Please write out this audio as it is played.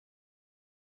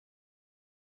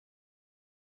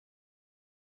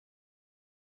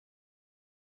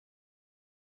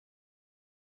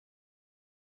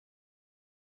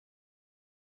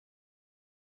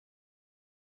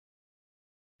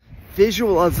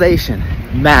visualization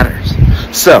matters.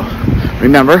 So,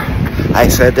 remember, I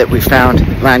said that we found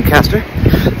Lancaster,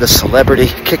 the celebrity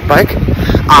kick bike,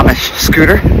 Amish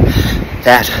scooter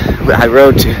that I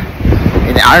rode to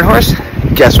in the Iron Horse.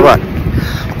 Guess what?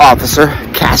 Officer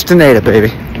Castaneda,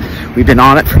 baby. We've been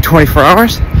on it for 24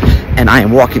 hours, and I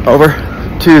am walking over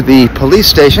to the police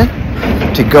station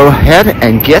to go ahead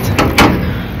and get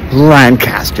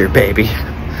Lancaster, baby.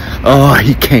 Oh,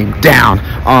 he came down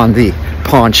on the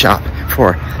pawn shop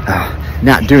for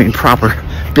not doing proper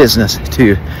business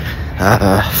to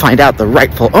find out the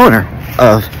rightful owner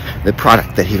of the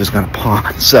product that he was going to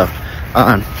pawn. So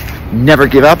never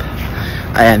give up,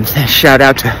 and shout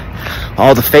out to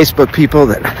all the Facebook people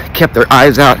that kept their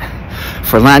eyes out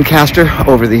for Lancaster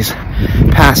over these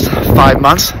past 5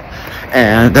 months.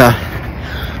 And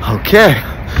okay,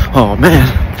 oh man,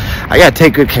 I gotta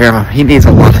take good care of him. He needs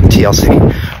a lot of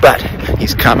TLC, but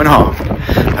he's coming home.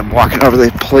 I'm walking over to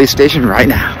the police station right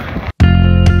now.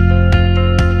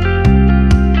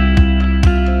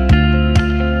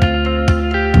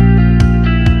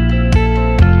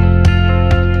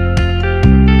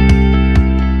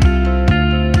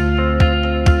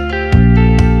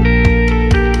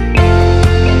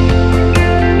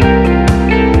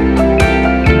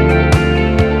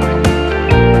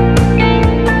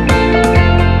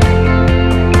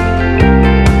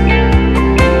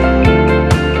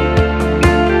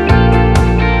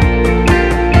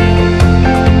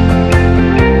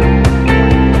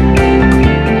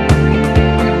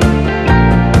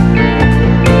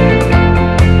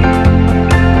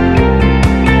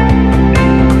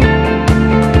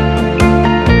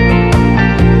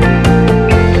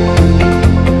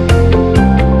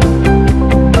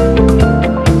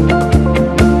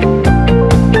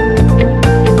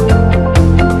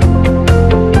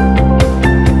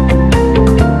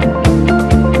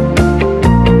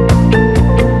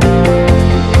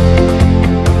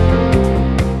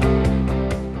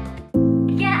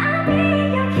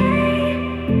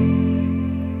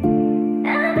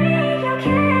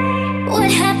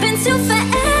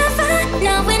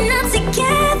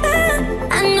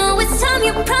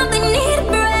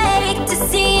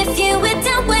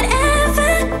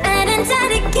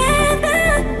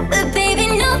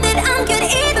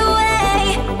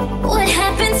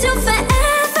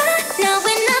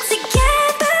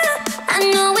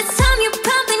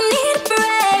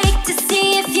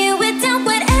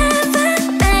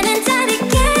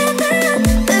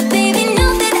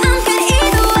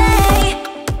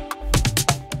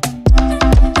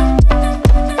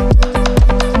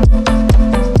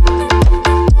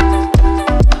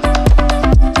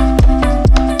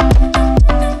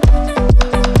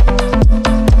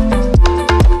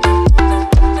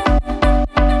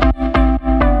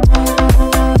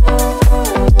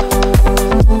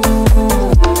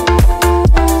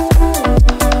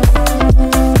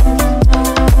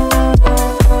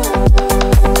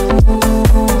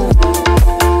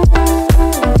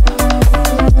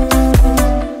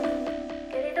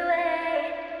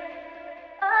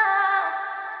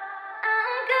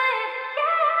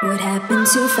 What happened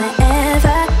to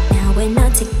forever? Now we're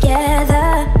not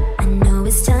together. I know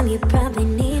it's time, you probably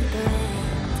need a break.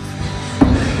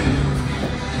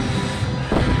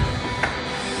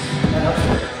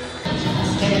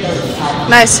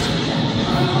 Nice.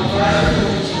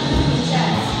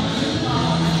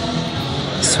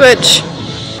 Switch.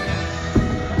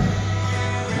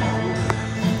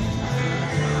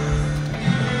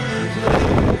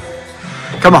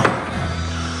 Come on.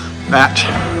 Match.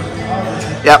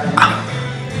 Yep.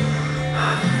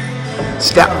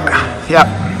 Step. Yep.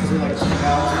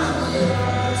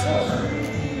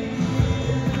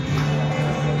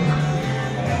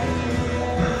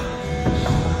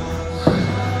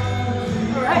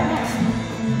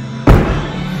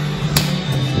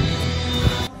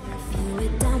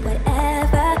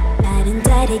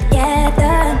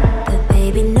 Together, but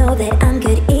baby, know that I'm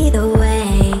good either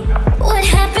way. What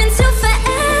happened to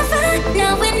forever?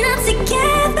 Now we're not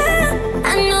together.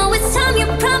 I know it's time, you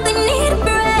probably need a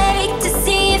break to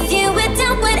see if you were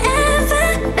down with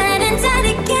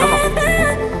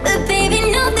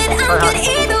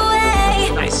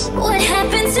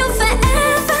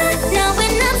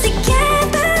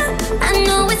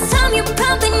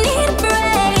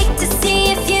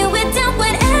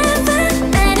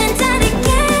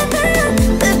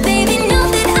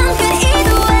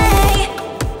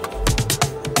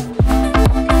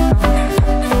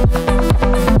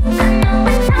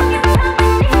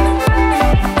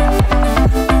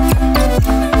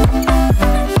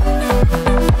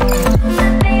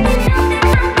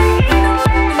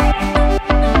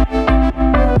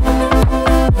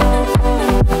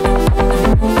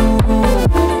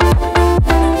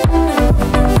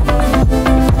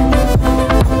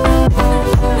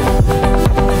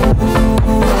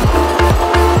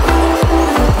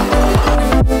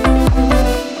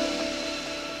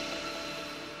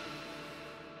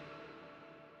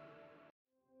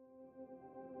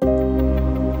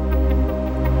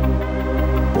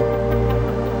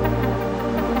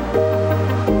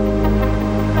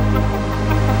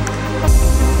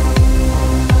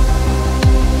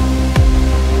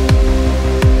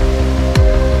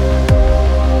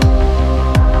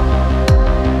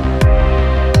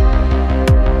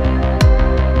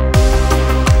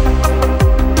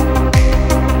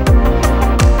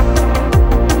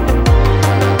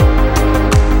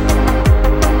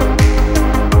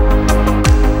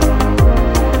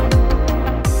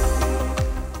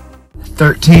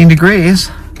 13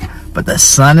 degrees, but the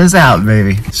sun is out,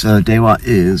 baby. So Dewa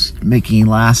is making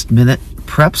last minute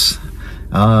preps.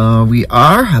 We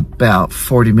are about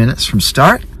 40 minutes from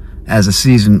start. As the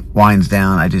season winds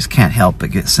down, I just can't help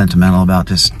but get sentimental about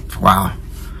just, wow,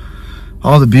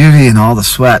 all the beauty and all the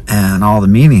sweat and all the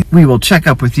meaning. We will check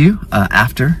up with you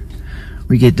after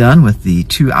we get done with the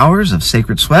 2 hours of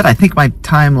sacred sweat. I think my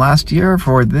time last year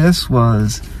for this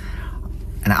was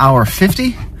an hour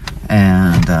 50,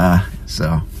 and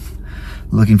so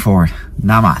looking forward.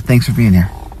 Nama, thanks for being here.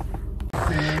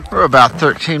 We're about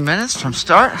 13 minutes from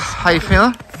start. How you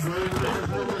feeling?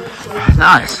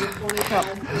 Nice.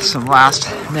 Some last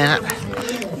minute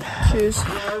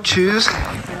choose.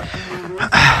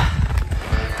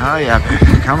 Oh yeah,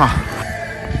 baby. Come on.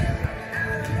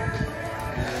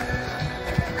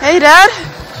 Hey, Dad.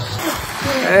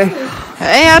 Hey.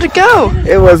 Hey, how'd it go?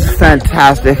 It was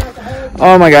fantastic.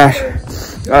 Oh my gosh.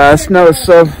 Snow is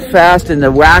so fast, and the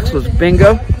wax was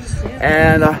bingo.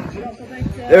 And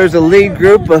there was a lead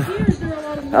group of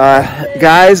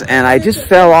guys, and I just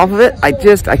fell off of it. I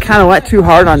kind of went too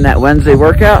hard on that Wednesday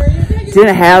workout.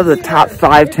 Didn't have the top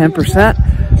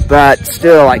 5-10%, but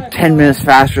still like 10 minutes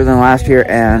faster than last year,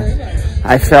 and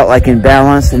I felt like in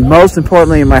balance. And most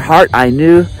importantly, in my heart, I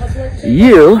knew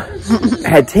you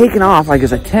had taken off. Like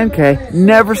it's a 10K,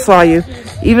 never saw you.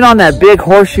 Even on that big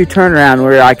horseshoe turnaround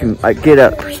where I can like get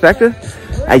a perspective,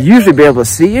 I usually be able to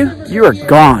see you. You are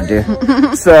gone,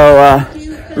 dude. So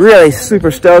really super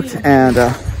stoked, and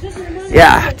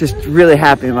yeah, just really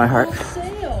happy in my heart.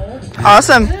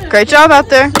 Awesome. Great job out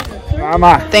there.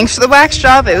 Mama. Thanks for the wax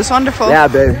job. It was wonderful. Yeah,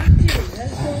 baby.